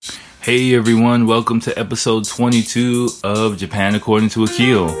Hey everyone, welcome to episode 22 of Japan According to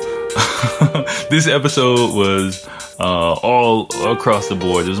Akil. This episode was all across the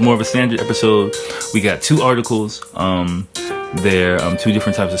board. It was more of a standard episode. We got two articles. They're two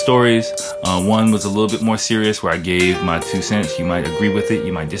different types of stories. One was a little bit more serious where I gave my 2 cents. You might agree with it,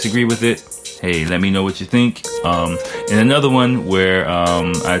 you might disagree with it. Hey, let me know what you think. And another one where a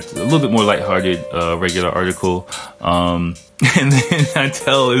little bit more lighthearted, regular article. And then I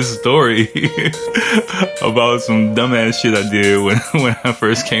tell this story about some dumbass shit I did when I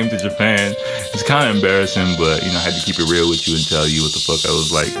first came to Japan. It's kind of embarrassing, but I had to keep it real with you and tell you what the fuck I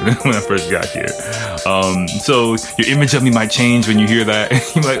was like when I first got here. So your image of me might change when you hear that.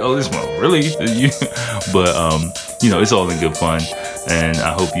 You're like, oh, this one really? But it's all in good fun, and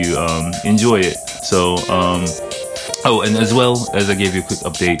I hope you enjoy it. So and as well as I gave you a quick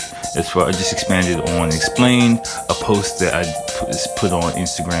update as far I just expanded on Explained, a post that I put on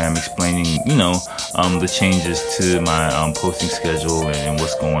Instagram explaining, the changes to my posting schedule and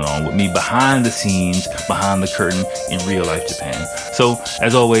what's going on with me behind the scenes, behind the curtain in real life Japan. So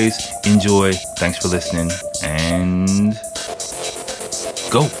as always, enjoy. Thanks for listening and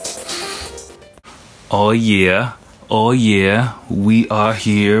go. Oh yeah, we are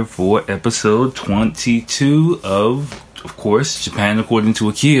here for episode 22 of course, Japan According to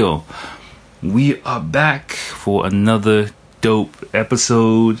Akil. We are back for another dope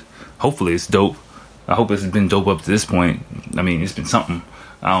episode. Hopefully it's dope. I hope it's been dope up to this point. I mean, it's been something.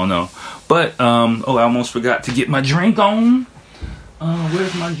 I don't know. But, I almost forgot to get my drink on.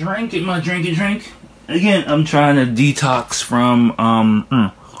 Where's my drink? Get my drinky drink. Again, I'm trying to detox from,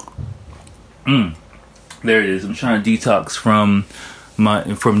 there it is. I'm trying to detox from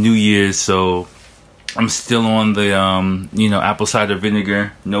New Year's, so I'm still on the apple cider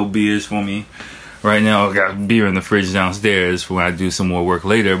vinegar. No beers for me right now. I got beer in the fridge downstairs for when I do some more work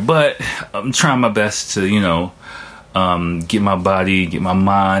later. But I'm trying my best to get my body, get my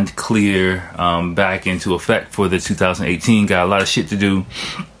mind clear, back into effect for the 2018. Got a lot of shit to do,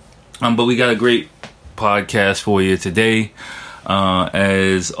 but we got a great podcast for you today.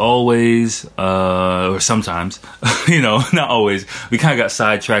 As always, or sometimes, not always, we kind of got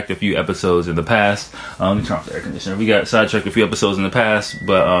sidetracked a few episodes in the past. Let me turn off the air conditioner. We got sidetracked a few episodes in the past,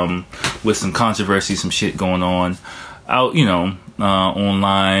 but with some controversy, some shit going on out,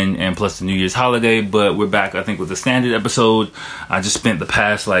 online, and plus the New Year's holiday. But we're back, I think, with the standard episode. I just spent the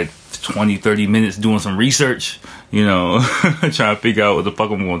past 20-30 minutes doing some research, trying to figure out what the fuck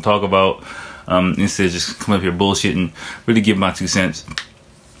I'm going to talk about. Instead of just come up here bullshitting, really give my 2 cents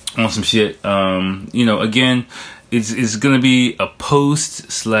on some shit. Again, it's going to be a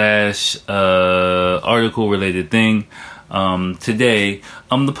post / article related thing. Today,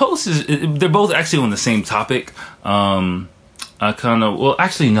 the post they're both actually on the same topic. No.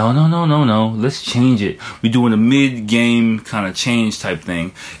 Let's change it. We're doing a mid-game kind of change type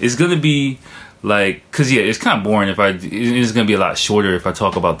thing. It's going to be it's kind of boring it's going to be a lot shorter if I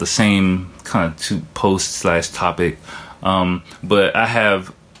talk about the same kind of two post / topic. But I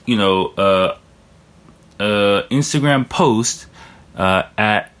have, Instagram post,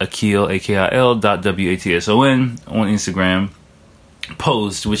 at Akil, AKIL.WATSON on Instagram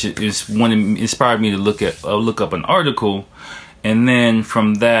post, which is one inspired me to look up an article. And then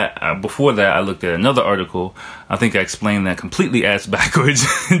from that, before that, I looked at another article. I think I explained that completely ass backwards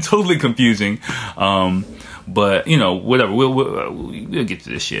and totally confusing. But whatever. We'll get to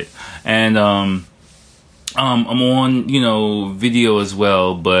this shit. And I'm on video as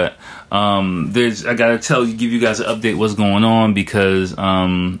well. But I gotta give you guys an update what's going on because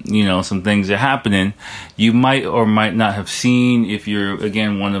some things are happening. You might or might not have seen if you're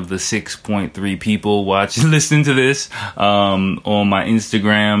again one of the 6.3 people listening to this on my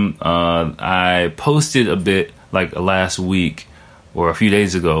Instagram. I posted a bit last week or a few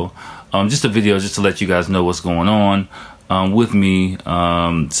days ago, just a video just to let you guys know what's going on with me.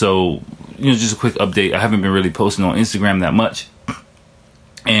 So just a quick update. I haven't been really posting on Instagram that much.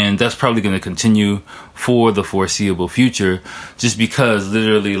 And that's probably going to continue for the foreseeable future, just because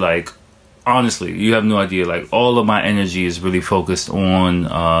literally, honestly, you have no idea. All of my energy is really focused on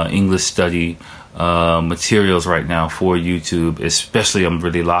English study materials right now for YouTube. Especially, I'm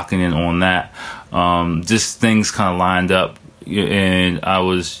really locking in on that. Just things kind of lined up, and I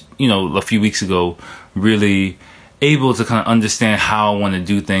was, a few weeks ago, really able to kind of understand how I want to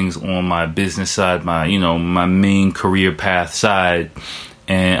do things on my business side, my main career path side.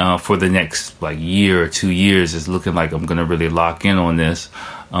 And for the next year or 2 years, it's looking like I'm going to really lock in on this.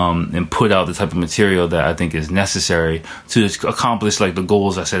 and put out the type of material that I think is necessary to accomplish like the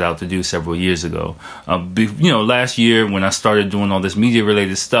goals I set out to do several years ago. Last year when I started doing all this media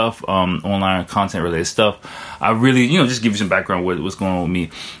related stuff, online content related stuff, I really, just give you some background what's going on with me.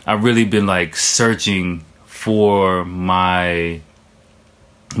 I've really been like searching for my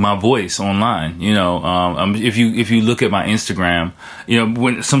voice online. If you look at my Instagram,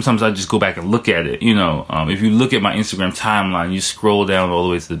 when sometimes I just go back and look at it. If you look at my Instagram timeline, you scroll down all the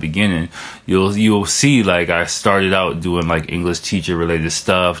way to the beginning, you'll see like I started out doing like English teacher related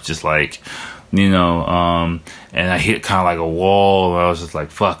stuff, just like and I hit kind of like a wall. I was just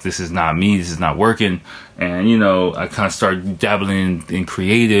like, fuck, this is not me, this is not working. And I kind of started dabbling in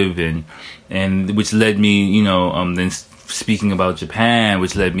creative, and which led me then speaking about Japan,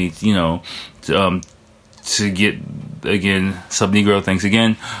 which led me to get, again, Sub Negro, thanks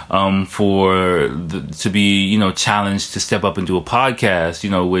again, to be challenged to step up and do a podcast,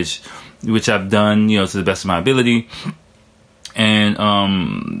 which I've done to the best of my ability.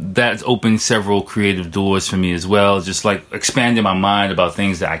 And that's opened several creative doors for me as well, just like expanding my mind about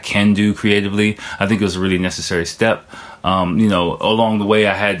things that I can do creatively. I think it was a really necessary step. Along the way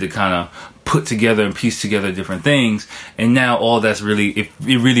I had to kind of put together and piece together different things, and now all that's really, it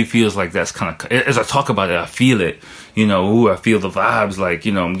really feels like that's kind of, as I talk about it, I feel it, I feel the vibes, like,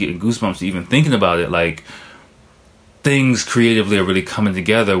 I'm getting goosebumps even thinking about it, like things creatively are really coming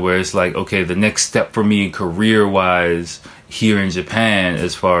together, where it's like, okay, the next step for me career wise here in Japan,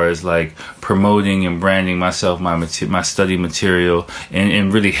 as far as like promoting and branding myself, my study material,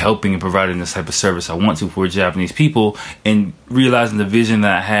 and really helping and providing this type of service I want to for Japanese people, and realizing the vision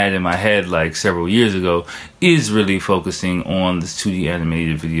that I had in my head like several years ago is really focusing on this 2D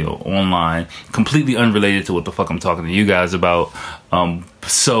animated video online, completely unrelated to what the fuck I'm talking to you guys about.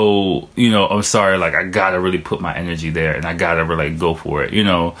 So, I'm sorry, like I gotta really put my energy there, and I gotta really go for it,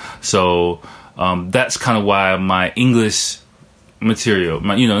 so that's kind of why my English material,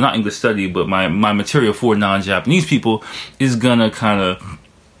 not English study, but my material for non-Japanese people is gonna kind of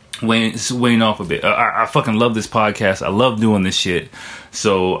wane off a bit. I fucking love this podcast. I love doing this shit.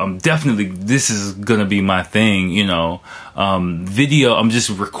 So this is gonna be my thing, video. I'm just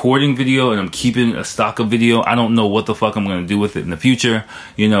recording video, and I'm keeping a stock of video. I don't know what the fuck I'm gonna do with it in the future,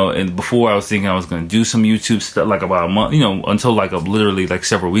 and before I was thinking I was gonna do some YouTube stuff, like about a month, until like literally like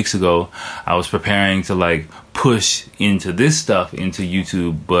several weeks ago, I was preparing to like push into this stuff into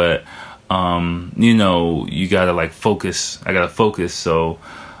YouTube, but you gotta like focus. I gotta focus. So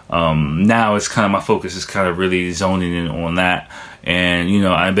now it's kind of, my focus is kind of really zoning in on that. And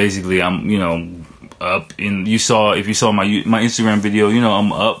I'm up in, if you saw my Instagram video,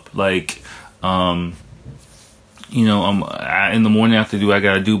 I'm up like I'm in the morning after I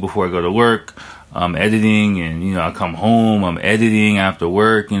gotta do before I go to work. I'm editing, and I come home, I'm editing after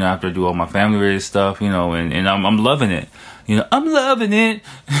work, after I do all my family related stuff, and I'm loving it. I'm loving it.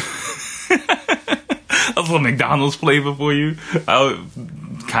 That's a little McDonald's flavor for you.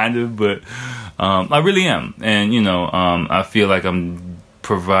 Kind of, but I really am. And I feel like I'm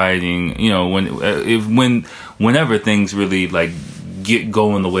providing, whenever things really like get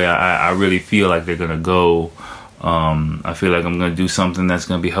going the way I really feel like they're gonna go, I feel like I'm gonna do something that's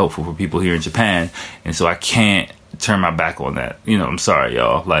gonna be helpful for people here in Japan, and so I can't turn my back on that. I'm sorry,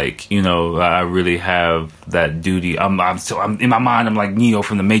 y'all. Like, I really have that duty. I'm in my mind, I'm like Neo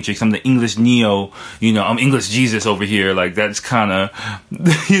from the Matrix. I'm the English Neo. I'm English Jesus over here. Like, that's kind of,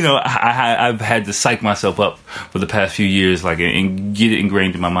 I've had to psych myself up for the past few years, like, and get it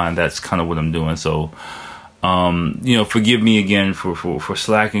ingrained in my mind. That's kind of what I'm doing. So, forgive me again for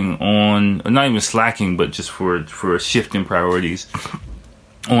slacking on, not even slacking, but just for a shift in priorities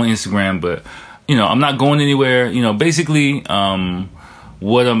on Instagram. But I'm not going anywhere. Basically,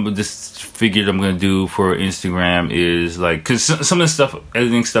 what I'm just figured I'm going to do for Instagram is like, because some of the stuff,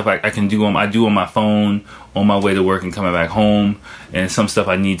 editing stuff I can do I do on my phone on my way to work and coming back home, and some stuff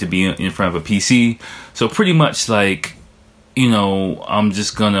I need to be in front of a PC. So pretty much like, I'm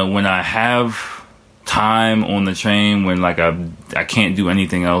just gonna, when I have time on the train, when like I can't do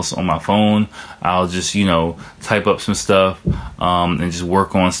anything else on my phone, I'll just type up some stuff and just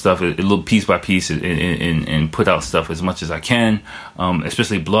work on stuff a little piece by piece, and put out stuff as much as I can,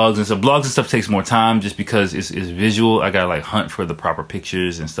 especially blogs and stuff. Blogs and stuff takes more time just because it's visual. I gotta like hunt for the proper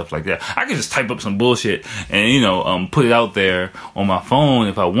pictures and stuff like that. I can just type up some bullshit and put it out there on my phone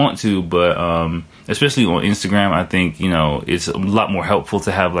if I want to, but especially on Instagram, I think it's a lot more helpful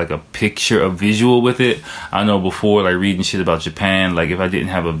to have like a picture, a visual with it. I know before, like reading shit about Japan, like if I didn't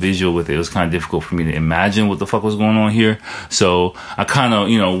have a visual with it, it was kind of difficult for me to imagine what the fuck was going on here. So I kind of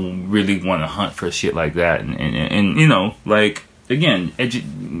really want to hunt for shit like that, and like again,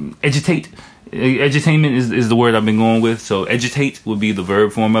 edutate. Edutainment is the word I've been going with. So edutate would be the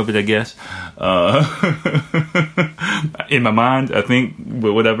verb form of it, I guess. In my mind, I think,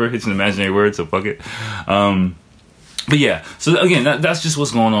 but whatever. It's an imaginary word, so fuck it. But yeah, so again, that's just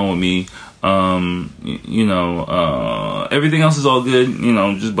what's going on with me. Everything else is all good,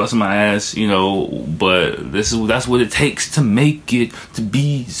 just busting my ass, but that's what it takes to make it, to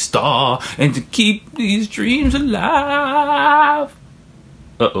be a star and to keep these dreams alive.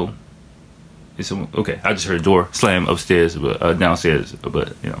 Uh-oh. Okay, I just heard a door slam upstairs, but downstairs, but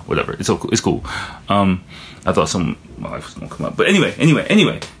whatever. It's cool. I thought my wife was gonna come up, but anyway,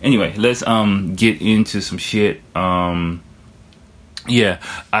 let's get into some shit. Yeah,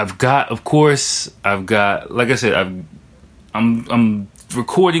 I've got, like I said, I'm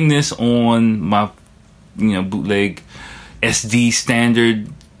recording this on my bootleg SD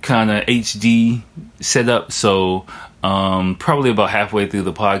standard kind of HD setup, so probably about halfway through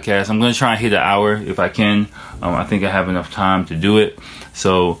the podcast. I'm going to try and hit an hour if I can. I think I have enough time to do it.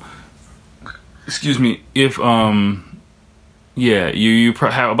 So, excuse me, if you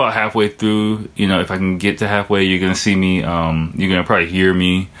about halfway through, if I can get to halfway, you're going to see me, you're going to probably hear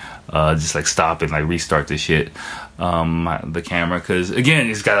me just like stop and like restart the shit, the camera, because again,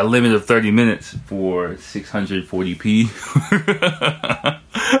 it's got a limit of 30 minutes for 640p,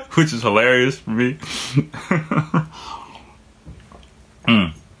 which is hilarious for me.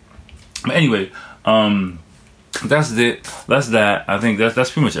 But anyway, that's it. That's that. I think that's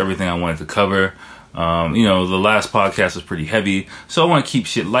pretty much everything I wanted to cover. The last podcast was pretty heavy, so I want to keep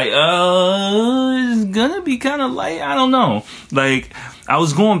shit light. It's gonna be kind of light. I don't know. Like, I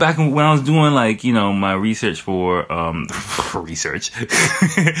was going back when I was doing my research for research.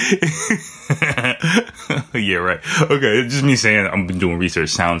 Yeah, right. Okay, just me saying I've been doing research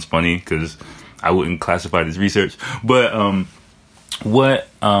sounds funny because I wouldn't classify it as research, but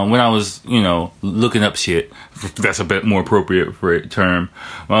when I was, looking up shit, that's a bit more appropriate for a term.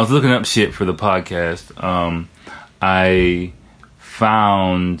 When I was looking up shit for the podcast, I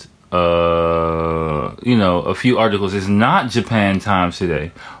found, a few articles. It's not Japan Times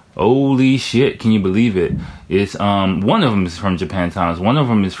Today. Holy shit, can you believe it? It's, one of them is from Japan Times. One of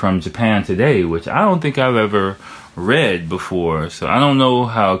them is from Japan Today, which I don't think I've ever read before. So I don't know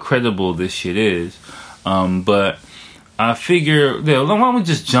how credible this shit is. But I figure, why don't we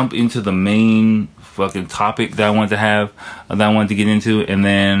just jump into the main fucking topic that I wanted to have, that I wanted to get into, and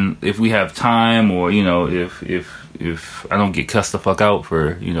then if we have time, or if I don't get cussed the fuck out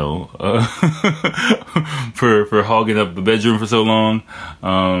for for hogging up the bedroom for so long,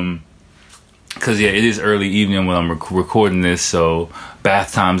 because it is early evening when I'm recording this, so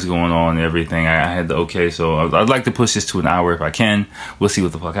bath time's going on and everything. I had the okay, so I'd like to push this to an hour if I can. We'll see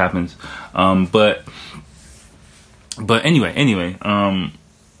what the fuck happens. But anyway, I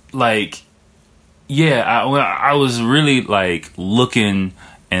was really looking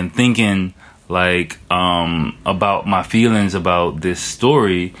and thinking about my feelings about this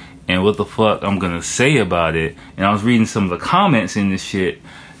story and what the fuck I'm gonna say about it. And I was reading some of the comments in this shit,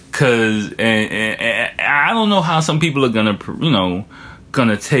 cause and I don't know how some people are gonna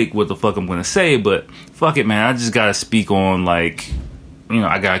take what the fuck I'm gonna say, but fuck it, man. I just gotta speak on I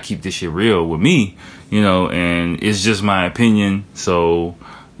gotta keep this shit real with me. And it's just my opinion, so,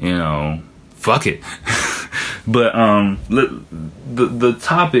 fuck it. But, the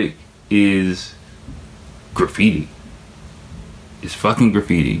topic is graffiti. It's fucking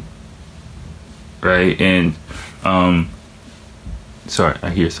graffiti. Right? And, sorry, I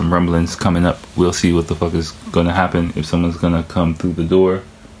hear some rumblings coming up. We'll see what the fuck is gonna happen, if someone's gonna come through the door.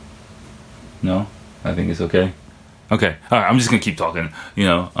 No? I think it's okay. Okay. Alright, I'm just gonna keep talking,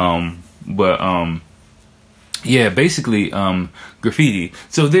 yeah, basically, graffiti.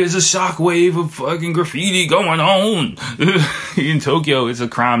 So there's a shockwave of fucking graffiti going on in Tokyo. It's a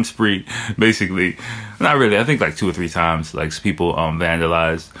crime spree, basically. Not really. I think 2 or 3 times, people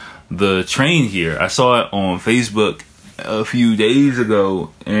vandalized the train here. I saw it on Facebook a few days ago,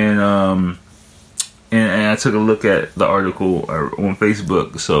 and I took a look at the article on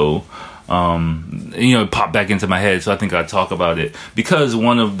Facebook. So, it popped back into my head, so I think I'd talk about it, because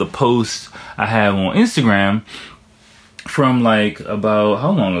one of the posts I have on Instagram from about,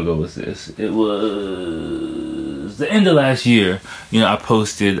 how long ago was this? It was the end of last year. I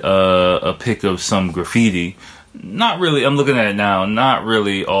posted a pic of some graffiti. Not really, I'm looking at it now, not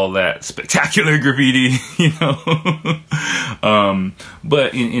really all that spectacular graffiti,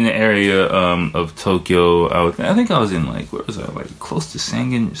 but in the area of Tokyo, I think I was in where was I, close to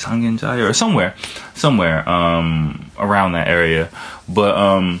Sangenjaya or somewhere around that area. But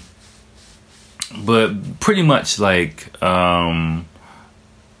but pretty much like, yeah,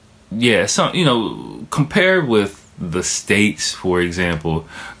 some, compared with the States, for example,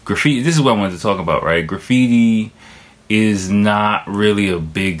 graffiti, this is what I wanted to talk about, right? Graffiti is not really a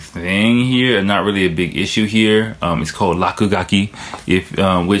big thing here, and not really a big issue here. It's called lakugaki,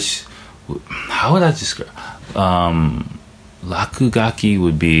 which, how would I describe? Lakugaki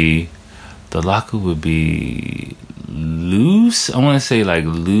would be, the laku would be loose. I want to say like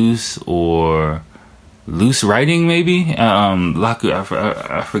loose or loose writing, maybe. Laku,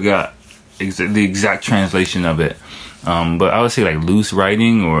 I forgot the exact translation of it. But I would say like loose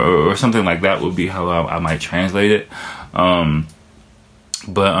writing or something like that would be how I might translate it.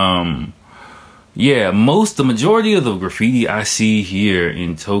 Yeah, the majority of the graffiti I see here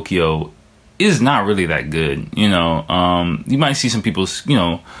in Tokyo is not really that good. You might see some people's,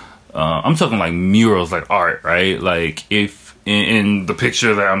 I'm talking like murals, like art, right? Like if in the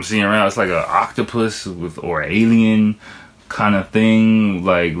picture that I'm seeing around, it's like an octopus or alien kind of thing,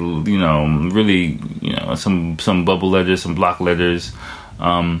 like, really, some bubble letters, some block letters.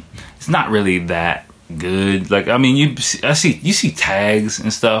 It's not really that good. Like, I mean, you see tags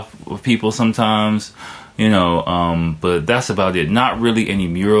and stuff with people sometimes, but that's about it. Not really any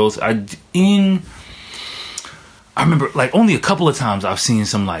murals. I remember like only a couple of times I've seen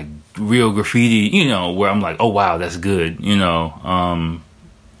some like real graffiti, where I'm like, oh wow, that's good.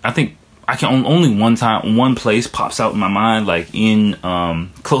 I think I can only one place pops out in my mind, like in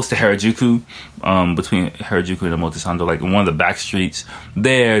close to Harajuku, between Harajuku and Omotesando, like in one of the back streets.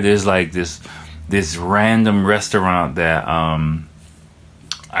 There's like this random restaurant that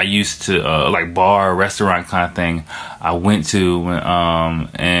I used to like bar restaurant kind of thing. I went to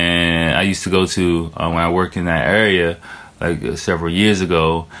and I used to go to when I worked in that area like several years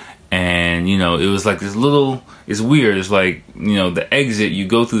ago. And, it was like this little, it's weird. It's like, the exit, you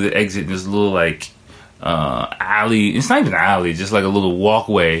go through the exit, and this little like alley. It's not even an alley, just like a little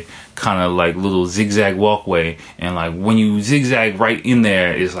walkway, kind of like little zigzag walkway. And like when you zigzag right in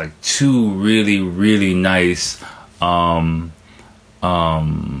there, is like two really, really nice, works.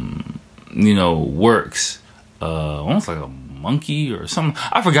 Almost like a monkey or something.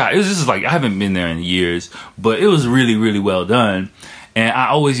 I forgot. It was just like, I haven't been there in years, but it was really, really well done. And I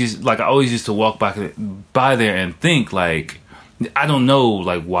always used to walk by there and think like, I don't know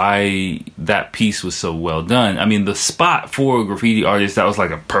like why that piece was so well done. I mean, the spot for a graffiti artist, that was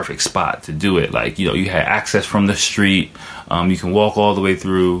like a perfect spot to do it. Like, you had access from the street. You can walk all the way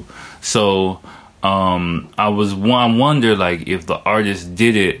through. So I wonder like if the artist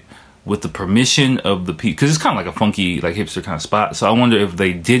did it with the permission of the people, because it's kind of like a funky, like hipster kind of spot. So I wonder if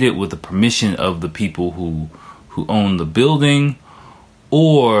they did it with the permission of the people who own the building.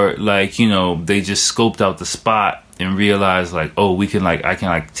 Or like, they just scoped out the spot and realized like, oh, I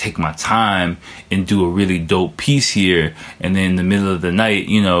can take my time and do a really dope piece here. And then in the middle of the night,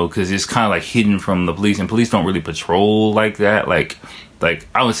 cause it's kind of like hidden from the police, and police don't really patrol like that. Like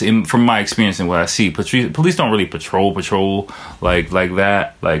I would say from my experience and what I see, police don't really patrol like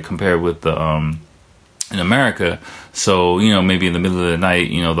that, like compared with the, in America. So, maybe in the middle of the night,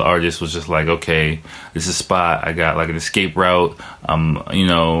 the artist was just like, okay, this is a spot. I got like an escape route.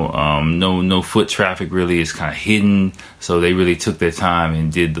 No foot traffic really. Is kind of hidden. So they really took their time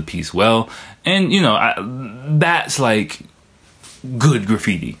and did the piece well. And, that's like good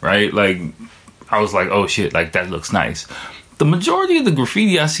graffiti, right? Like I was like, oh shit, like that looks nice. The majority of the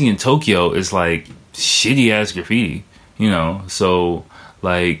graffiti I see in Tokyo is like shitty ass graffiti, so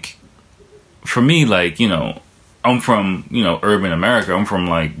like for me, like, I'm from, urban America. I'm from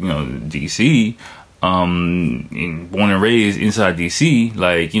like, DC, born and raised inside DC,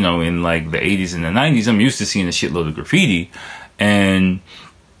 like, in like the 80s and the 90s. I'm used to seeing a shitload of graffiti. And,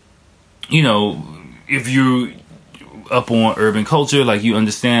 if you up on urban culture, like you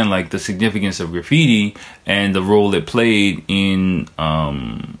understand like the significance of graffiti and the role it played in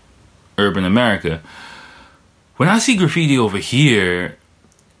urban America. When I see graffiti over here,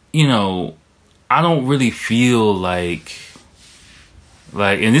 I don't really feel like,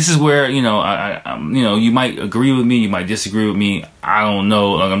 and this is where, I you might agree with me, you might disagree with me. I don't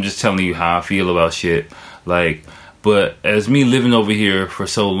know. Like, I'm just telling you how I feel about shit. Like, but as me living over here for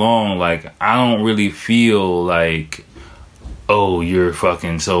so long, like, I don't really feel like, oh, you're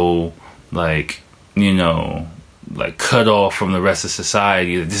fucking so, like, like cut off from the rest of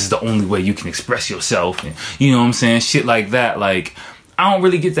society. This is the only way you can express yourself. And, you know what I'm saying? Shit like that. Like, I don't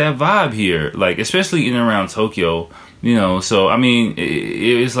really get that vibe here, like especially in and around Tokyo. So I mean,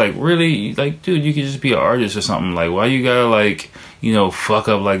 it's like really, like, dude, you could just be an artist or something. Like, why you gotta like, fuck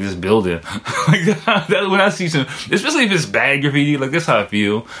up like this building? Like that, when I see some, especially if it's bad graffiti, like that's how I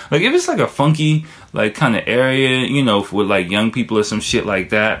feel. Like if it's like a funky, like kind of area, with like young people or some shit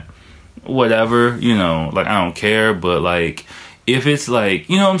like that, whatever, like I don't care. But like, if it's like,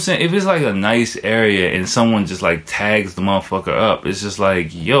 what I'm saying? If it's like a nice area and someone just like tags the motherfucker up, it's just like,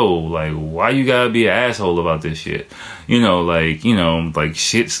 yo, like, why you gotta be an asshole about this shit? Like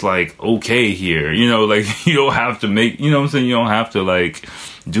shit's like okay here, like you don't have to make, what I'm saying? You don't have to like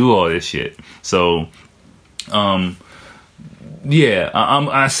do all this shit. So, yeah,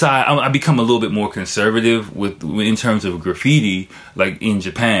 I become a little bit more conservative in terms of graffiti, like in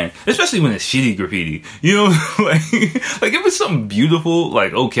Japan, especially when it's shitty graffiti. Like if it's something beautiful,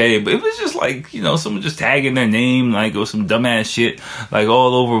 like okay, but if it's just like someone just tagging their name, like, or some dumbass shit, like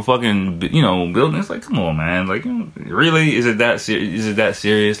all over fucking buildings, like come on, man, like really, is it that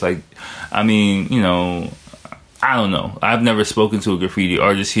serious? Like, I mean, I don't know. I've never spoken to a graffiti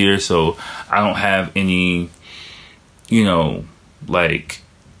artist here, so I don't have any like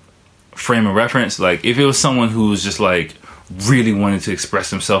frame of reference. Like if it was someone who was just like really wanted to express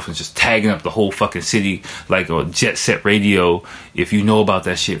himself and just tagging up the whole fucking city like a Jet Set Radio, if you know about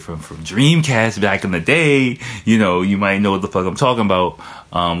that shit from Dreamcast back in the day, you might know what the fuck I'm talking about,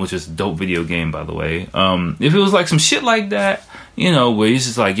 which is a dope video game, by the way. If it was like some shit like that, where it's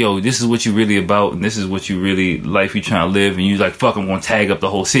just like, yo, this is what you really about and this is what you really life you trying to live, and you like, fuck, I'm gonna tag up the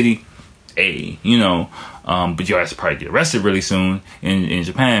whole city, but your ass will probably get arrested really soon in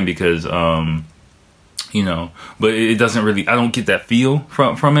Japan because, but it doesn't really, I don't get that feel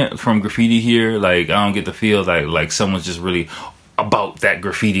from graffiti here. Like, I don't get the feel that like someone's just really about that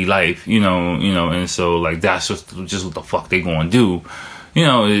graffiti life, and so like, that's just what the fuck they gonna do.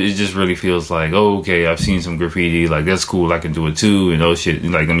 It just really feels like, oh, okay, I've seen some graffiti, like that's cool, I can do it too, and oh shit,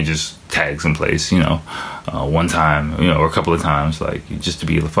 like let me just tag someplace, one time, or a couple of times, like just to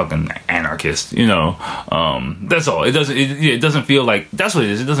be a fucking anarchist, that's all. It doesn't feel like, that's what it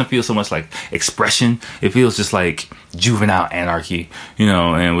is. It doesn't feel so much like expression. It feels just like juvenile anarchy,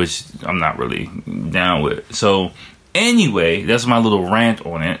 and which I'm not really down with. So anyway, that's my little rant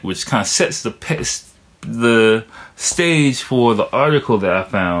on it, which kind of sets the stage for the article that I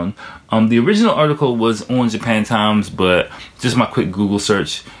found. The original article was on Japan Times, but just my quick Google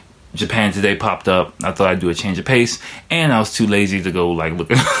search, Japan Today, popped up. I thought I'd do a change of pace, and I was too lazy to go like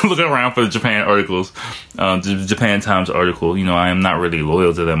look around for the Japan articles. The Japan Times article, I am not really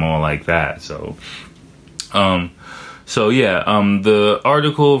loyal to them all like that. So the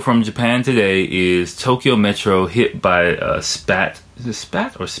article from Japan Today is Tokyo Metro hit by spat. Is it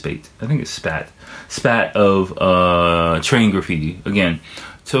spat or spate? I think it's spat. Spat of train graffiti. Again,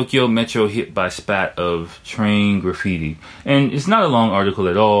 Tokyo Metro hit by spat of train graffiti. And it's not a long article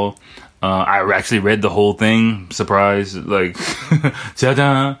at all. I actually read the whole thing. Surprise. Like,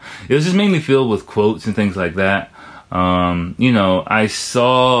 ta-da. It was just mainly filled with quotes and things like that. I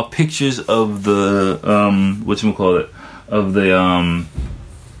saw pictures of the, of the,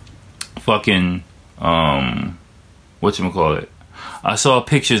 fucking, I saw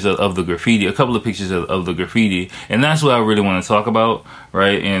pictures of the graffiti, a couple of pictures of the graffiti, and that's what I really want to talk about,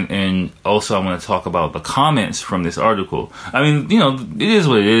 right? And also I want to talk about the comments from this article. I mean, it is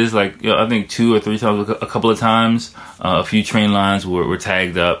what it is. Like, I think 2 or 3 times, a couple of times, a few train lines were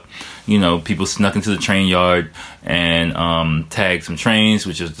tagged up. People snuck into the train yard and tagged some trains,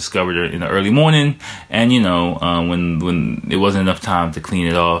 which was discovered in the early morning. And when it wasn't enough time to clean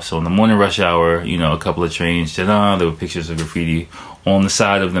it off, so in the morning rush hour, a couple of trains, there were pictures of graffiti on the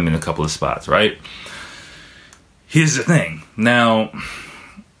side of them in a couple of spots. Right. Here's the thing. Now,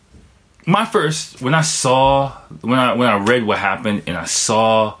 when I read what happened and I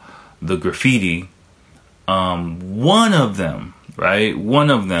saw the graffiti, one of them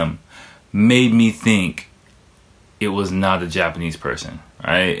made me think it was not a Japanese person,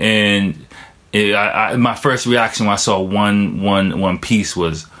 right? And my first reaction when I saw one piece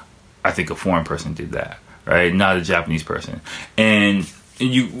was, I think a foreign person did that, right? Not a Japanese person. And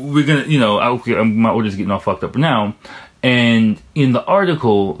my order's getting all fucked up now. And in the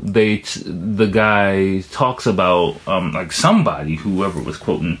article, the guy talks about like somebody, whoever was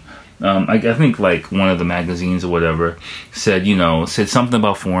quoting. I think like one of the magazines or whatever said something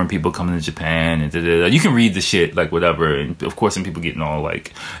about foreign people coming to Japan and da-da-da. You can read the shit, like whatever. And of course, some people getting all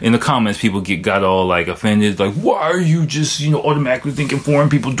like, in the comments, people got all like offended. Like, why are you just, automatically thinking foreign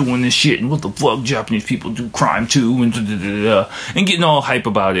people doing this shit? And what the fuck, Japanese people do crime too? And da-da-da-da. And getting all hype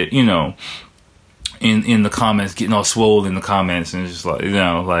about it, in the comments, getting all swole in the comments, and it's just like,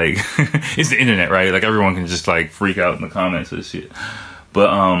 like it's the internet, right? Like everyone can just like freak out in the comments and shit.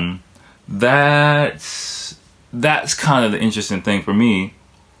 But that's kind of the interesting thing for me.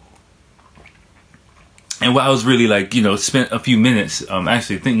 And what I was really like, spent a few minutes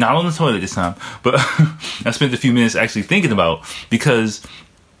actually not on the toilet this time, but I spent a few minutes actually thinking about, because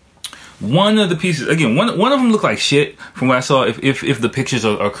one of the pieces, again, one of them looked like shit from what I saw. If the pictures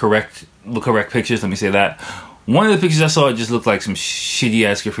are correct, the correct pictures, let me say that. One of the pictures I saw, it just looked like some shitty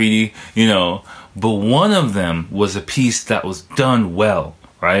ass graffiti, but one of them was a piece that was done well,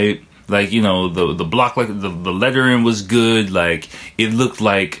 right? Like, the block, like the lettering was good. Like it looked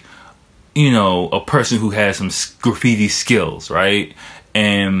like, a person who has some graffiti skills, right?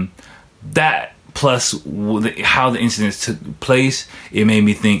 And that plus how the incidents took place, it made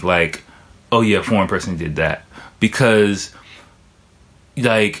me think like, oh yeah, a foreign person did that. Because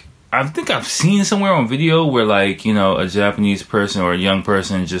like, I think I've seen somewhere on video where like, a Japanese person or a young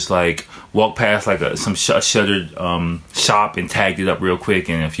person just like walked past like some shuttered shop and tagged it up real quick,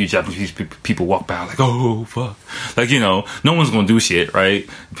 and a few Japanese people walk by like, oh fuck, like, no one's gonna do shit, right?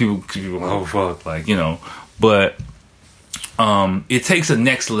 People oh fuck, like, but it takes a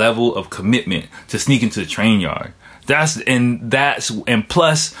next level of commitment to sneak into the train yard. And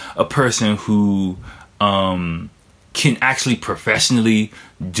plus a person who can actually professionally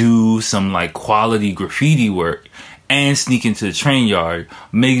do some like quality graffiti work and sneak into the train yard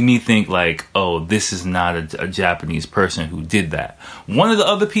made me think like, oh, this is not a Japanese person who did that. One of the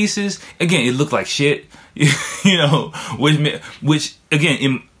other pieces, again, it looked like shit, which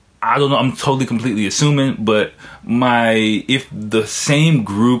again, I don't know, I'm totally completely assuming, but if the same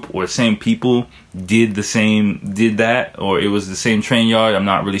group or same people did that, or it was the same train yard, I'm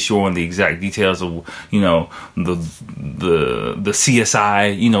not really sure on the exact details of, the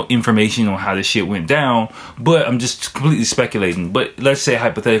CSI, information on how this shit went down, but I'm just completely speculating. But let's say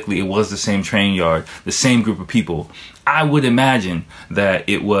hypothetically it was the same train yard, the same group of people. I would imagine that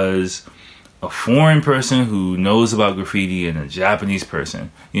it was a foreign person who knows about graffiti and a Japanese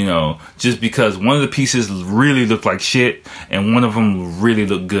person, just because one of the pieces really looked like shit and one of them really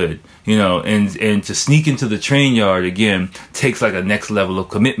looked good, and to sneak into the train yard again takes like a next level of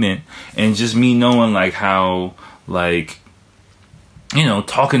commitment. And just me knowing like how, like,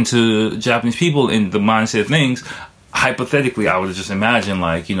 talking to Japanese people in the mindset of things, hypothetically I would just imagine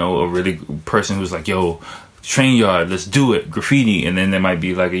like, a really person who's like, yo, train yard, let's do it, graffiti. And then there might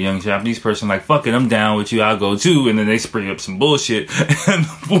be like a young Japanese person like, fuck it, I'm down with you, I'll go too. And then they spring up some bullshit and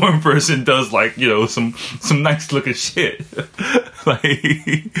the foreign person does like, some nice looking shit.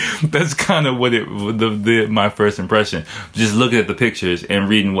 Like, that's kind of what my first impression, just looking at the pictures and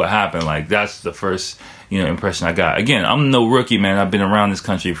reading what happened. Like, that's the first impression I got. Again, I'm no rookie, man. I've been around this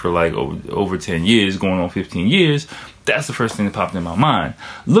country for like over 10 years, going on 15 years. That's the first thing that popped in my mind.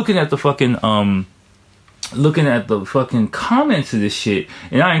 Looking at the fucking comments of this shit,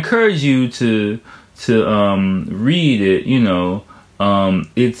 and I encourage you to read it.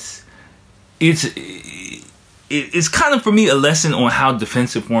 It's kind of, for me, a lesson on how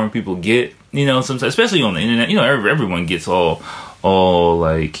defensive foreign people get. Sometimes, especially on the internet. Everyone gets all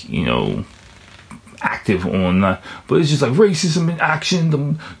like, active on that, but it's just like racism in action.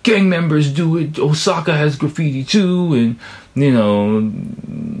 The gang members do it. Osaka has graffiti too, and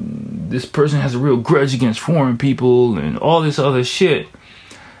this person has a real grudge against foreign people and all this other shit.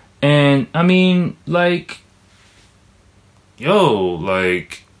 And I mean, like, yo,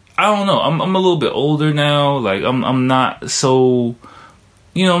 like, I don't know. I'm a little bit older now. Like, I'm not so,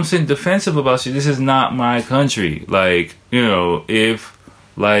 I'm saying, defensive about shit. This is not my country. Like, if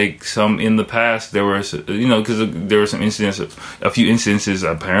like some in the past there were, because there were some incidents, a few instances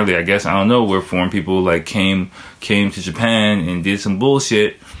apparently, I guess, I don't know, where foreign people like came to Japan and did some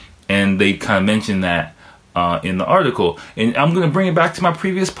bullshit, and they kind of mentioned that in the article. And I'm going to bring it back to my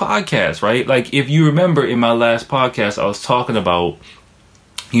previous podcast, right? Like, if you remember in my last podcast, I was talking about,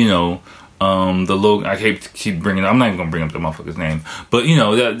 the Logan, I keep bringing, I'm not even going to bring up the motherfucker's name, but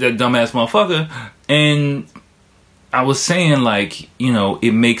that dumbass motherfucker. And I was saying, like,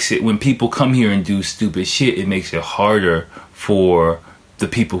 it makes it, when people come here and do stupid shit, it makes it harder for the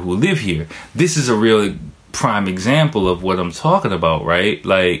people who live here. This is a really prime example of what I'm talking about, right?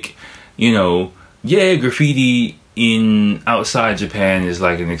 Like, yeah, graffiti, in outside Japan is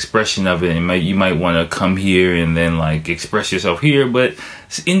like an expression of it, and you might want to come here and then like express yourself here, but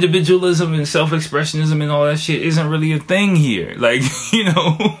individualism and self-expressionism and all that shit isn't really a thing here. Like, you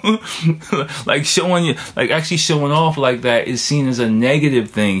know, like actually showing off like that is seen as a negative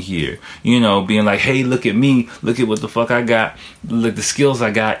thing here. You know, being like, hey, look at me, look at what the fuck I got, look the skills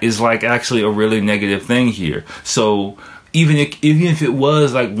I got, is like actually a really negative thing here. So even if it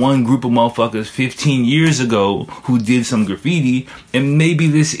was like one group of motherfuckers 15 years ago who did some graffiti, and maybe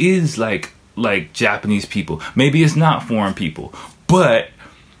this is like Japanese people, maybe it's not foreign people, but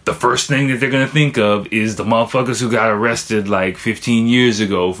the first thing that they're gonna think of is the motherfuckers who got arrested like 15 years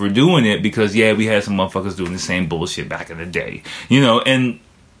ago for doing it, because yeah, we had some motherfuckers doing the same bullshit back in the day, you know. And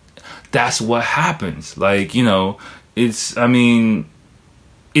that's what happens. Like, you know, I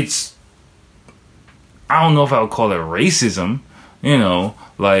don't know if I would call it racism, you know,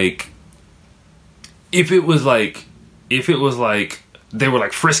 like if it was like they were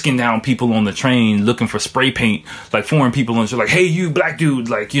like frisking down people on the train looking for spray paint, like foreign people, and like, hey, you black dude,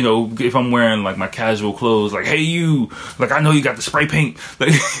 like, you know, if I'm wearing like my casual clothes, like, hey, you, like, I know you got the spray paint,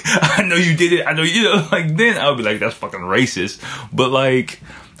 like, I know you did it, I know, you know, like, then I would be like, that's fucking racist. But like,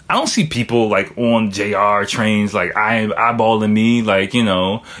 I don't see people like on JR trains like eyeballing me, like, you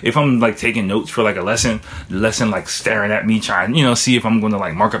know, if I'm like taking notes for like a lesson like staring at me trying, you know, see if I'm going to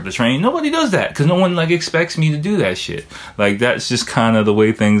like mark up the train. Nobody does that because no one like expects me to do that shit. Like, that's just kind of the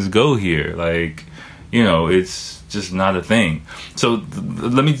way things go here. Like, you know, it's just not a thing. So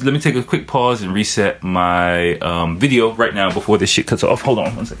let me take a quick pause and reset my video right now before this shit cuts off. Hold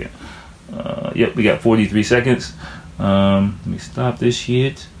on 1 second. Yep, we got 43 seconds. Let me stop this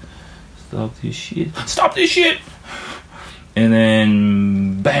shit. Stop this shit. And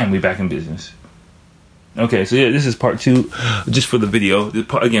then bam, we back in business. Okay, so yeah, this is part 2 just for the video.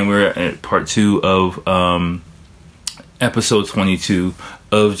 Again, we're at part 2 of episode 22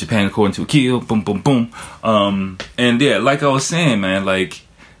 of Japan According to Akil. Boom, boom, boom. And yeah, like I was saying, man, like,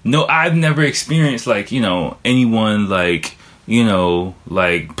 no, I've never experienced like, you know, anyone like, you know,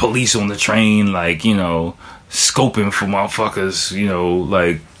 like police on the train, like, you know, scoping for motherfuckers, you know,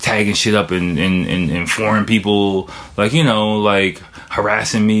 like tagging shit up in foreign people, like, you know, like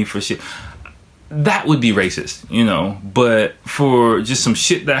harassing me for shit. That would be racist, you know. But for just some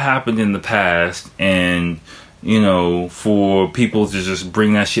shit that happened in the past, and, you know, for people to just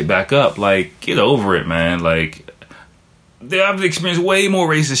bring that shit back up, like, get over it, man. Like, I've experienced way more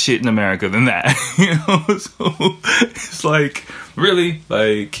racist shit in America than that, you know. So it's like, really,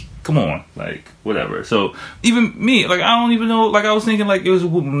 like, come on, like, whatever. So even me, like, I don't even know, like, I was thinking like it was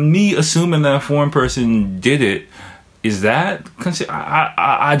me assuming that a foreign person did it. Is that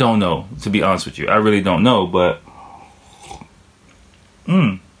I don't know, to be honest with you. I really don't know. But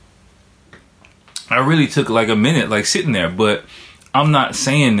I really took like a minute like sitting there. But I'm not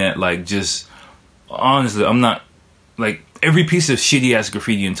saying that, like, just honestly, I'm not like every piece of shitty ass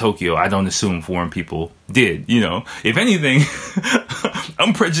graffiti in Tokyo, I don't assume foreign people did, you know. If anything,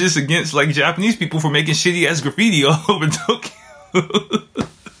 I'm prejudiced against like Japanese people for making shitty ass graffiti all over Tokyo.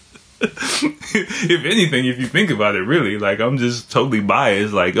 If anything, if you think about it, really, like, I'm just totally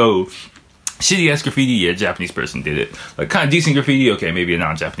biased. Like, oh, shitty ass graffiti, yeah, Japanese person did it. Like, kind of decent graffiti, okay, maybe a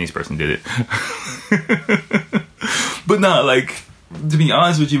non-Japanese person did it. But no, like, to be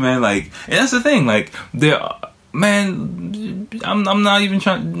honest with you, man, like, and that's the thing, like, man, I'm not even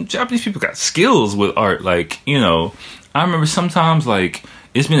trying. Japanese people got skills with art, like, you know. I remember sometimes, like,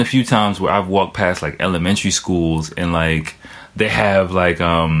 it's been a few times where I've walked past like elementary schools, and like they have like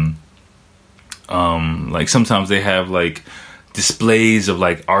sometimes they have like displays of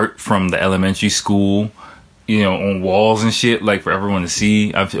like art from the elementary school, you know, on walls and shit, like for everyone to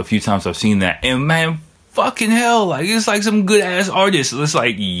see. A few times I've seen that, and man, fucking hell, like, it's like some good ass artists. It's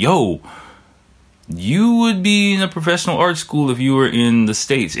like, yo, you would be in a professional art school if you were in the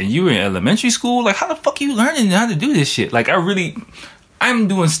States, and you were in elementary school. Like, how the fuck are you learning how to do this shit? Like, I'm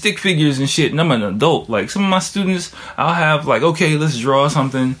doing stick figures and shit, and I'm an adult. Like, some of my students, I'll have like, okay, let's draw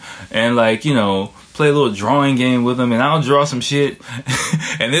something, and like, you know, play a little drawing game with them, and I'll draw some shit,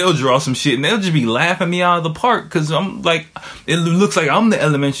 and they'll draw some shit, and they'll just be laughing me out of the park, because I'm like, it looks like I'm the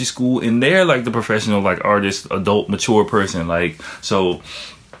elementary school, and they're like the professional, like, artist, adult, mature person. Like, so,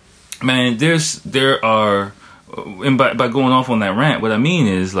 man, there are, and by going off on that rant, what I mean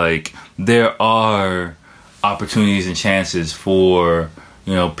is, like, there are opportunities and chances for,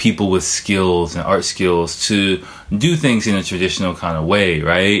 you know, people with skills and art skills to do things in a traditional kind of way,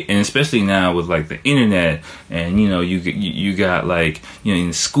 right? And especially now with like the internet, and, you know, you got like, you know,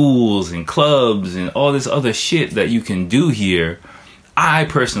 in schools and clubs and all this other shit that you can do here. I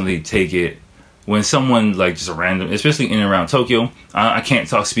personally take it when someone like just a random, especially in and around Tokyo, I can't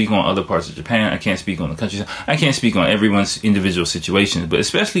speak on other parts of Japan. I can't speak on the countries. I can't speak on everyone's individual situations, but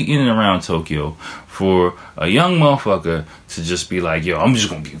especially in and around Tokyo, for a young motherfucker to just be like, yo, I'm just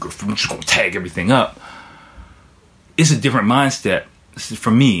gonna tag everything up. It's a different mindset for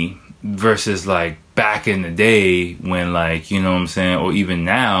me versus like back in the day when, like, you know what I'm saying, or even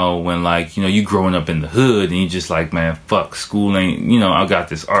now when, like, you know, you growing up in the hood and you just like, man, fuck, school ain't, you know, I got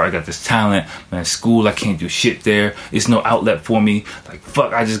this art, I got this talent, man, school, I can't do shit there, it's no outlet for me, like,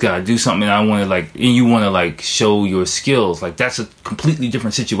 fuck, I just gotta do something, and I want to, like, and you want to, like, show your skills, like, that's a completely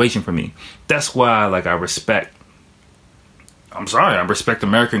different situation for me. That's why, like, I respect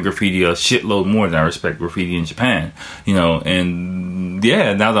American graffiti a shitload more than I respect graffiti in Japan, you know. And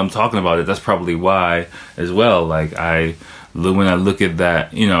yeah, now that I'm talking about it, that's probably why as well. Like, when I look at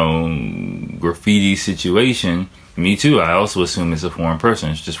that, you know, graffiti situation, me too, I also assume it's a foreign person.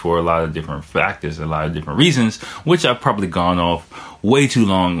 It's just for a lot of different factors, a lot of different reasons, which I've probably gone off way too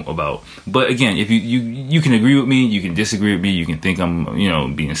long about. But again, if you can agree with me, you can disagree with me, you can think I'm, you know,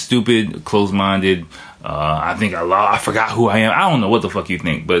 being stupid, closed-minded. I think I forgot who I am. I don't know what the fuck you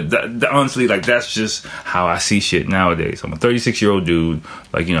think, but honestly, like, that's just how I see shit nowadays. I'm a 36-year-old dude.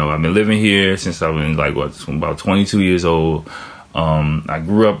 Like, you know, I've been living here since I was like about 22 years old. I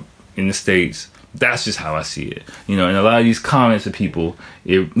grew up in the States. That's just how I see it, you know. And a lot of these comments of people,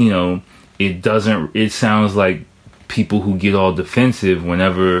 it sounds like people who get all defensive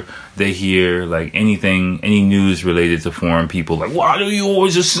whenever they hear like any news related to foreign people. Like, why do you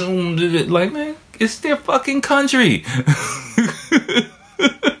always assume that? Like, man, it's their fucking country.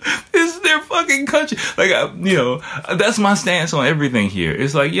 It's their fucking country. Like, you know, that's my stance on everything here.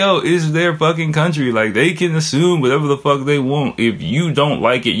 It's like, yo, it's their fucking country. Like, they can assume whatever the fuck they want. If you don't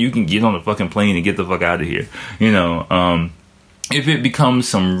like it, you can get on the fucking plane and get the fuck out of here. You know, if it becomes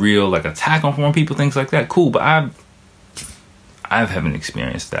some real, like, attack on foreign people, things like that, cool. But I haven't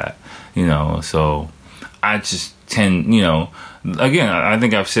experienced that, you know, so I just tend, you know, again, I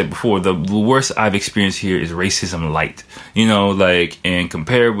think I've said before, the worst I've experienced here is racism light, you know, like, and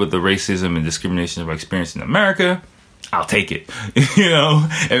compared with the racism and discrimination I've experienced in America, I'll take it, you know.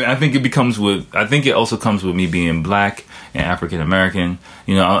 And I think it also comes with me being black and African American,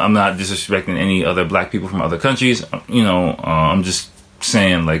 you know. I'm not disrespecting any other black people from other countries, you know. I'm just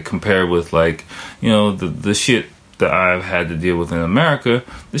saying, like, compared with, like, you know, the shit that I've had to deal with in America,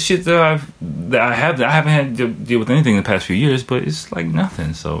 the shit that I haven't had to deal with anything in the past few years, but it's like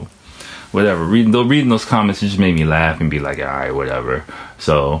nothing. So whatever. Reading those comments, it just made me laugh and be like, all right, whatever.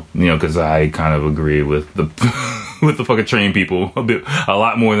 So, you know, because I kind of agree with the with the fucking train people a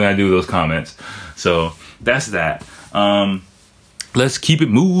lot more than I do those comments. So that's that. Let's keep it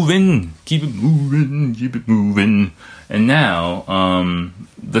moving. And now,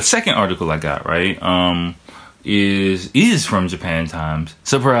 the second article I got, right, is from Japan Times.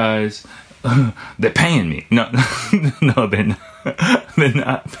 Surprise. They're paying me. No, they're not. They're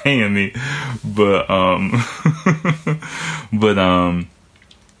not paying me. But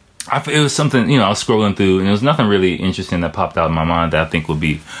it was something, you know, I was scrolling through and there was nothing really interesting that popped out in my mind that I think would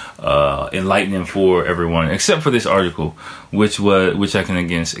be enlightening for everyone, except for this article, which I can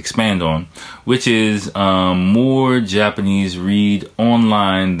again expand on, which is more Japanese read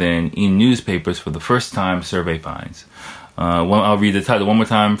online than in newspapers for the first time, survey finds. I'll read the title one more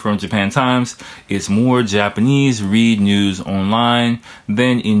time from Japan Times. It's more Japanese read news online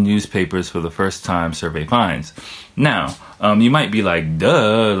than in newspapers for the first time, survey finds. Now, you might be like,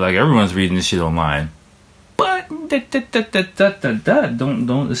 duh, like everyone's reading this shit online. But don't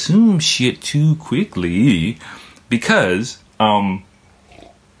assume shit too quickly, because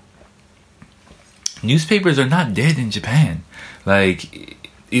newspapers are not dead in Japan. Like,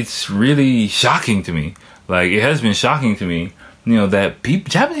 it's really shocking to me. Like, it has been shocking to me, you know, that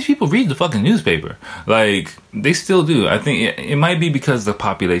Japanese people read the fucking newspaper. Like, they still do. I think it might be because the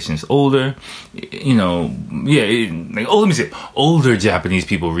population is older, you know. Yeah, let me say, older Japanese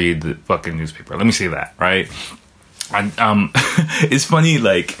people read the fucking newspaper. Let me say that, right? It's funny,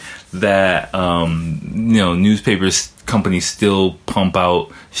 like, that, you know, newspapers companies still pump out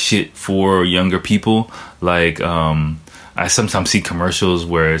shit for younger people. Like, I sometimes see commercials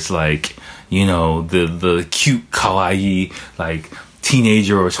where it's like, you know, the cute, kawaii, like,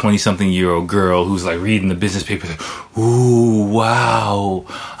 teenager or 20-something-year-old girl who's, like, reading the business paper, like, ooh, wow,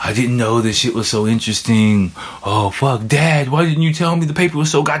 I didn't know this shit was so interesting. Oh, fuck, Dad, why didn't you tell me the paper was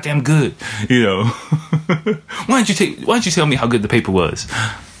so goddamn good? You know? Why don't you tell me how good the paper was?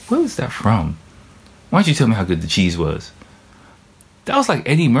 Where was that from? Why don't you tell me how good the cheese was? That was, like,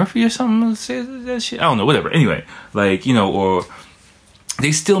 Eddie Murphy or something that said that shit? I don't know, whatever. Anyway, like, you know, or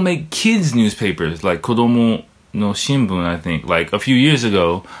they still make kids newspapers like Kodomo no Shimbun, I think. Like a few years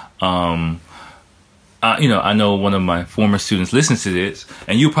ago, I know one of my former students listens to this,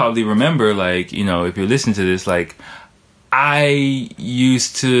 and you probably remember, like, if you're listening to this, like, I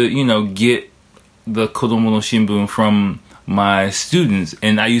used to, get the Kodomo no Shimbun from my students,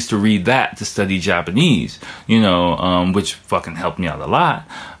 and I used to read that to study Japanese, which fucking helped me out a lot.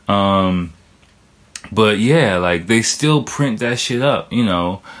 But yeah, like, they still print that shit up,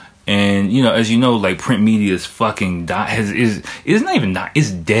 and, as you know, like, print media is fucking it's not even not,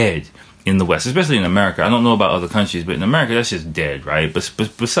 it's dead in the West, especially in America. I don't know about other countries, but in America, that's just dead, right? But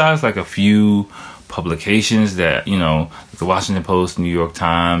besides, like, a few publications that, like the Washington Post, New York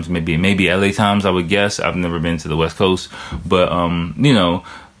Times, maybe LA Times, I would guess. I've never been to the West Coast, but,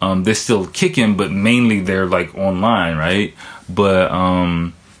 they're still kicking, but mainly they're, like, online, right? But,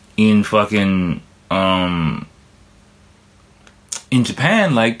 in fucking, in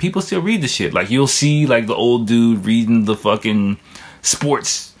Japan, like, people still read the shit. Like, you'll see, like, the old dude reading the fucking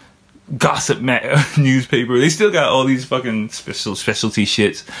sports gossip newspaper. They still got all these fucking specialty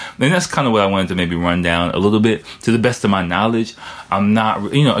shits, and that's kind of what I wanted to maybe run down a little bit to the best of my knowledge. I'm not,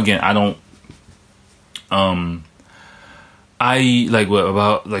 again, I don't. I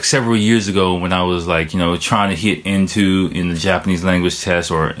about several years ago when I was like trying to hit N2 in the Japanese language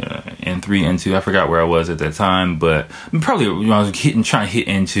test, or N3, N2. I forgot where I was at that time, but probably I was trying to hit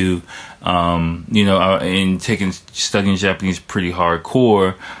N2. And studying Japanese pretty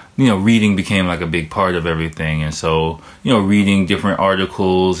hardcore. Reading became like a big part of everything. And so, reading different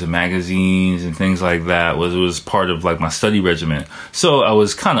articles and magazines and things like that was part of like my study regimen. So I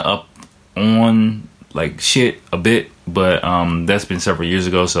was kind of up on like shit a bit, but that's been several years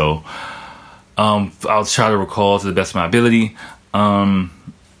ago. So I'll try to recall to the best of my ability. I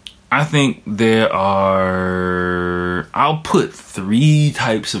think I'll put three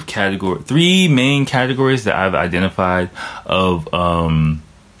main categories that I've identified of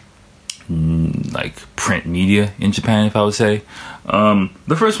like print media in Japan, if I would say.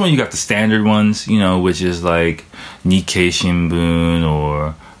 The first one, you got the standard ones, which is like Nikkei Shimbun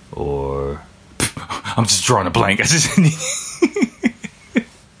or I'm just drawing a blank. I just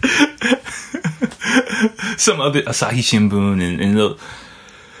some of it, Asahi Shimbun and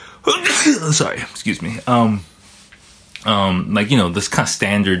sorry, excuse me. This kind of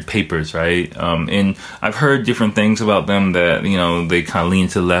standard papers, right? And I've heard different things about them that, they kind of lean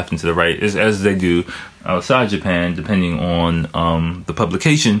to the left and to the right, as they do outside Japan, depending on the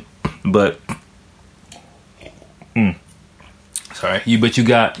publication. But, but you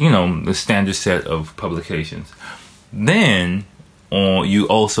got, the standard set of publications. Then, you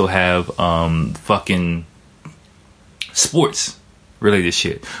also have fucking sports related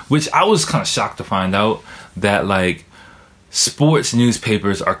shit, which I was kind of shocked to find out that, like, sports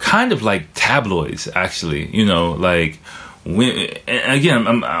newspapers are kind of like tabloids, actually. Like, again,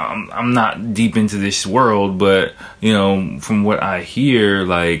 I'm not deep into this world, but from what I hear,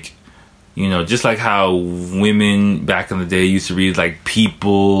 like, just like how women back in the day used to read like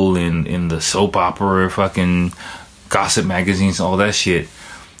People and in the soap opera fucking gossip magazines and all that shit.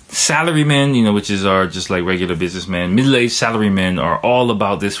 Salarymen, which are just like regular businessmen, middle-aged salarymen, are all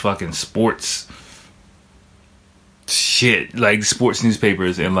about this fucking sports shit, like sports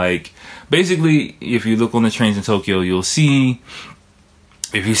newspapers. And like, basically, if you look on the trains in Tokyo, you'll see,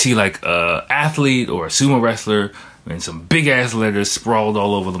 if you see like a athlete or a sumo wrestler and some big ass letters sprawled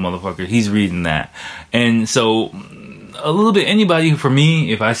all over the motherfucker, he's reading that. And so a little bit, anybody, for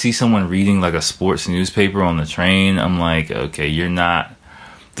me, if I see someone reading like a sports newspaper on the train, I'm like, okay, you're not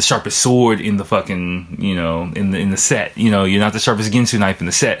the sharpest sword in the fucking, in the set, you're not the sharpest Ginsu knife in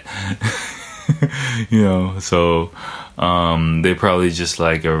the set. So they're probably just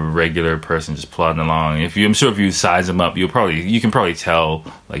like a regular person just plodding along. I'm sure if you size them up, you can probably tell,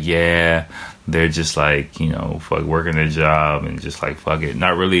 like, yeah, they're just like, fuck, working their job and just like, fuck it,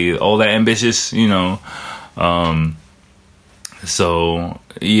 not really all that ambitious, so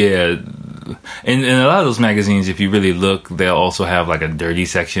yeah. And a lot of those magazines, if you really look, they'll also have like a dirty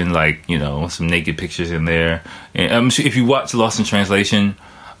section, like, some naked pictures in there. And I'm sure if you watch Lost in Translation,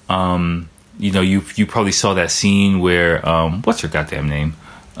 you probably saw that scene where what's her goddamn name?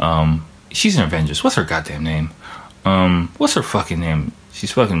 She's in Avengers. What's her goddamn name? What's her fucking name?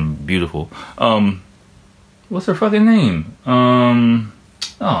 She's fucking beautiful. What's her fucking name?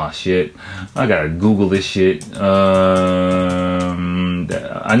 Oh shit, I gotta Google this shit.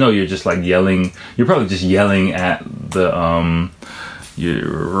 I know you're just like yelling. You're probably just yelling at the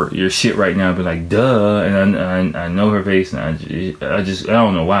your shit right now, but like, duh. And I know her face, and I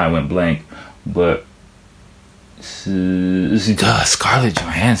don't know why I went blank, but Scarlett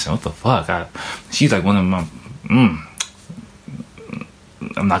Johansson. What the fuck? She's like one of my.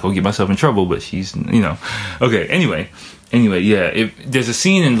 I'm not gonna get myself in trouble, but she's, okay. Anyway, yeah. If there's a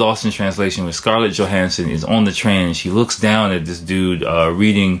scene in Lost in Translation where Scarlett Johansson is on the train and she looks down at this dude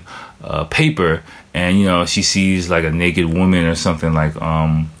reading paper, and she sees like a naked woman or something like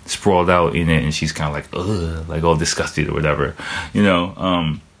sprawled out in it, and she's kind of like, ugh, like all disgusted or whatever,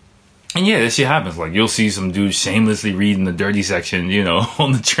 And yeah, that shit happens. Like, you'll see some dude shamelessly reading the dirty section,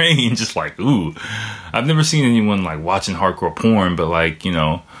 on the train, just like, ooh. I've never seen anyone, like, watching hardcore porn, but, like,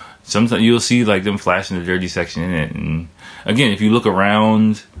 sometimes you'll see, like, them flashing the dirty section in it. And, again, if you look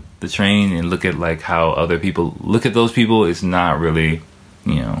around the train and look at, like, how other people look at those people, it's not really,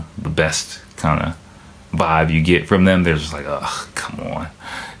 the best kind of vibe you get from them. They're just like, ugh, come on.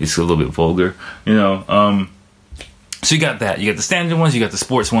 It's a little bit vulgar, So you got that. You got the standard ones. You got the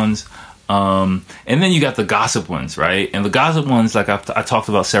sports ones. And then you got the gossip ones, right? And the gossip ones, like I talked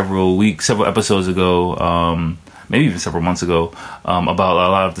about several episodes ago, maybe even several months ago, about a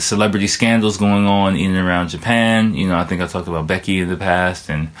lot of the celebrity scandals going on in and around Japan. I think I talked about Becky in the past,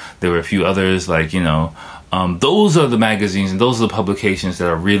 and there were a few others, like, those are the magazines and those are the publications that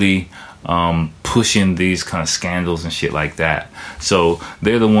are really pushing these kind of scandals and shit like that. So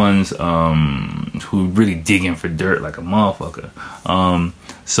they're the ones who really digging for dirt like a motherfucker.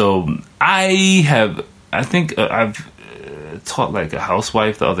 So I've taught like a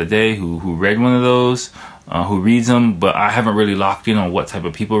housewife the other day who read one of those, who reads them, but I haven't really locked in on what type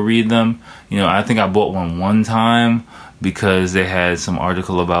of people read them. I think I bought one time because they had some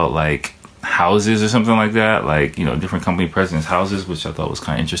article about like houses or something like that, like, different company presidents' houses, which I thought was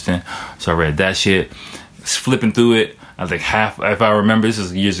kind of interesting. So I read that shit. Flipping through it, I think half, if I remember, this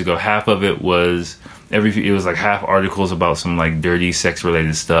was years ago, half of it was it was like half articles about some like dirty sex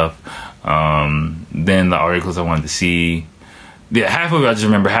related stuff. Then the articles I wanted to see, half of it I just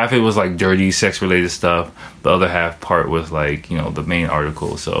remember, half of it was like dirty sex related stuff. The other half part was like, the main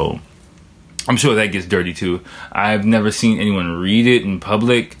article. So I'm sure that gets dirty too. I've never seen anyone read it in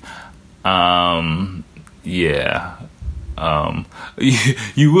public. You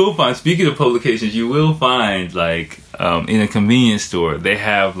will find, speaking of publications, you will find like in a convenience store they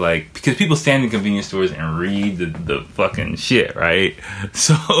have like, because people stand in convenience stores and read the fucking shit, right?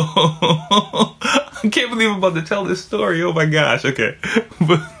 So I can't believe I'm about to tell this story. Oh my gosh. Okay.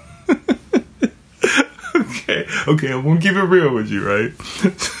 But okay, I'm gonna keep it real with you, right?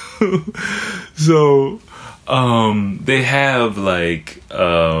 So they have like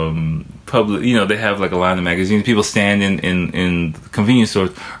public, they have like a line of magazines. People stand in convenience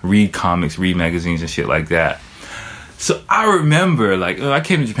stores, read comics, read magazines and shit like that. So I remember, like, I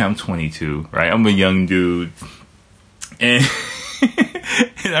came to Japan, I'm 22, right? I'm a young dude. And,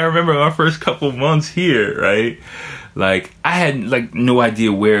 and I remember my first couple months here, right? Like, I had, like, no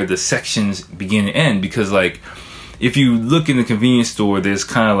idea where the sections begin and end. Because, like, if you look in the convenience store, there's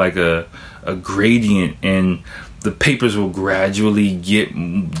kind of like a gradient, and the papers will gradually get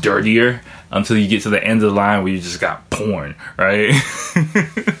dirtier until you get to the end of the line where you just got porn, right?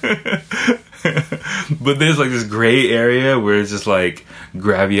 But there's like this gray area where it's just like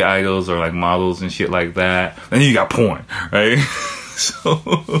grabby idols or like models and shit like that. And then you got porn, right? So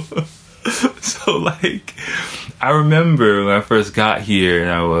like, I remember when I first got here and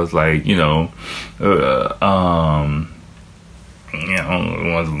I was like, I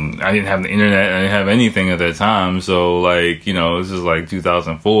didn't have the internet. I didn't have anything at that time. So like, this is like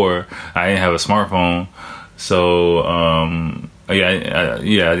 2004. I didn't have a smartphone. So, I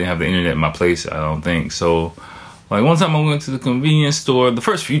didn't have the internet in my place, I don't think. So like one time I went to the convenience store, the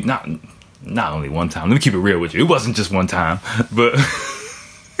first few, not only one time, let me keep it real with you. It wasn't just one time, but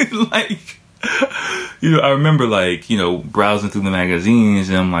like, I remember like, browsing through the magazines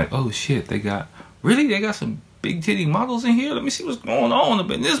and I'm like, oh shit, they got some big titty models in here. Let me see what's going on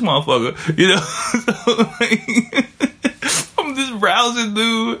up in this motherfucker. So, like, I'm just browsing,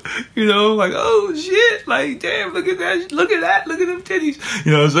 dude. Like, oh shit, like, damn, look at that, look at them titties.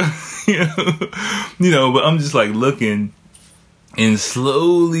 But I'm just like looking and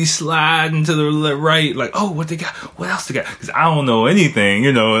slowly sliding to the right, like, oh, what they got? What else they got? Because I don't know anything,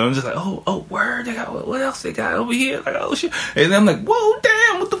 and I'm just like, oh, word, they got, what else they got over here? Like, oh shit, and then I'm like, whoa,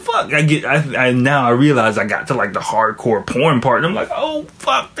 damn, what the fuck? Now I realize I got to like the hardcore porn part, and I'm like, oh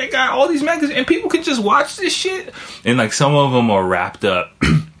fuck, they got all these magazines, and people can just watch this shit, and like some of them are wrapped up,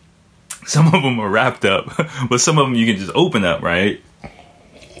 but some of them you can just open up, right?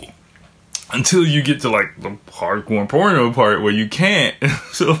 Until you get to like the hardcore porno part where you can't.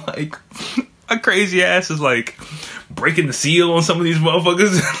 So like, my crazy ass is like breaking the seal on some of these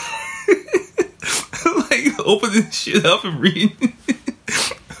motherfuckers. opening shit up and reading.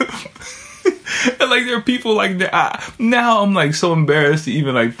 And like there are people like that. Now I'm like so embarrassed to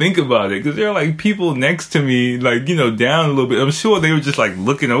even like think about it, because there are like people next to me, like, you know, down a little bit. I'm sure they were just like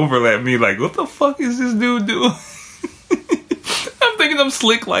looking over at me like, what the fuck is this dude doing? I'm thinking I'm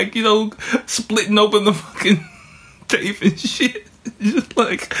slick, like, you know, splitting open the fucking tape and shit. Just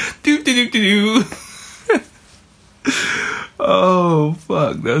like do. Oh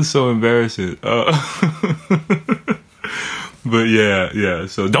fuck, that's so embarrassing. But yeah,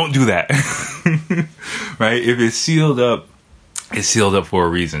 so don't do that. Right? If it's sealed up, it's sealed up for a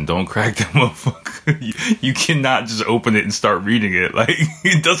reason. Don't crack that motherfucker. You cannot just open it and start reading it. Like,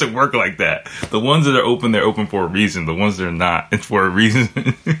 it doesn't work like that. The ones that are open, they're open for a reason. The ones that are not, it's for a reason.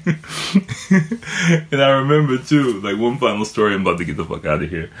 And I remember too, like, one final story. I'm about to get the fuck out of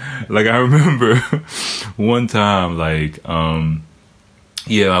here. Like, I remember one time, like, I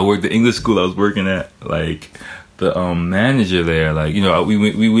worked the English school I was working at, like, the manager there, like, you know,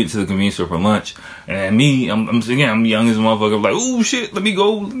 we went to the convenience store for lunch, and me, I'm young as a motherfucker. I'm like, oh shit, let me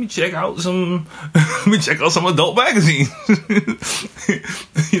check out some adult magazines.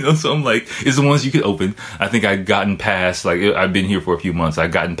 You know, so I'm like, it's the ones you could open. I think I'd gotten past, like, I've been here for a few months,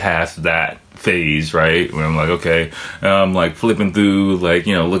 I'd gotten past that phase, right, where I'm like, okay, I'm like flipping through, like,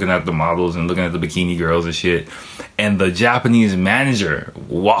 you know, looking at the models and looking at the bikini girls and shit, and the Japanese manager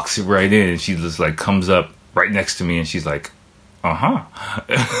walks right in, and she just like comes up right next to me, and she's like, and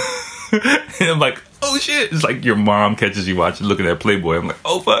I'm like, oh shit, it's like your mom catches you looking at Playboy. I'm like,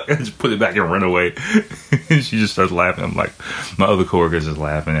 oh fuck, I just put it back and run away. And she just starts laughing. I'm like, my other coworkers just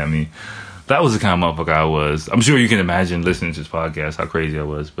laughing at me. That was the kind of motherfucker I was. I'm sure you can imagine listening to this podcast how crazy I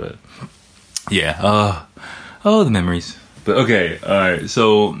was, but yeah, the memories. But okay, alright,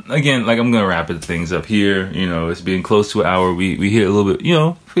 so again, like, I'm gonna wrap things up here. You know, it's been close to an hour. We hit a little bit, you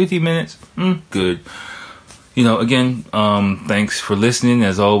know, 15 minutes. Good. You know, again, thanks for listening.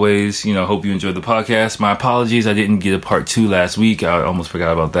 As always, you know, hope you enjoyed the podcast. My apologies, I didn't get a part 2 last week. I almost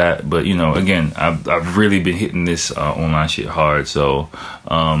forgot about that. But, you know, again, I've really been hitting this online shit hard. So,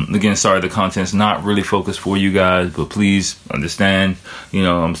 again, sorry the content's not really focused for you guys, but please understand, you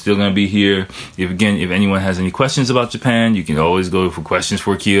know, I'm still going to be here. If anyone has any questions about Japan, you can always go for questions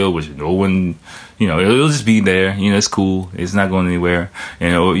for Akil, which no one... You know, it'll just be there. You know, it's cool. It's not going anywhere.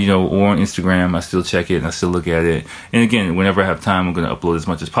 And, you know, or on Instagram, I still check it and I still look at it. And again, whenever I have time, I'm going to upload as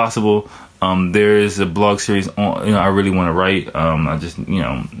much as possible. There is a blog series on, you know, I really want to write. I just, you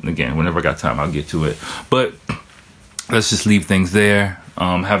know, again, whenever I got time, I'll get to it. But let's just leave things there.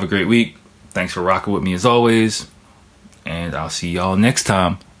 Have a great week. Thanks for rocking with me as always. And I'll see y'all next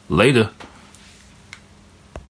time. Later.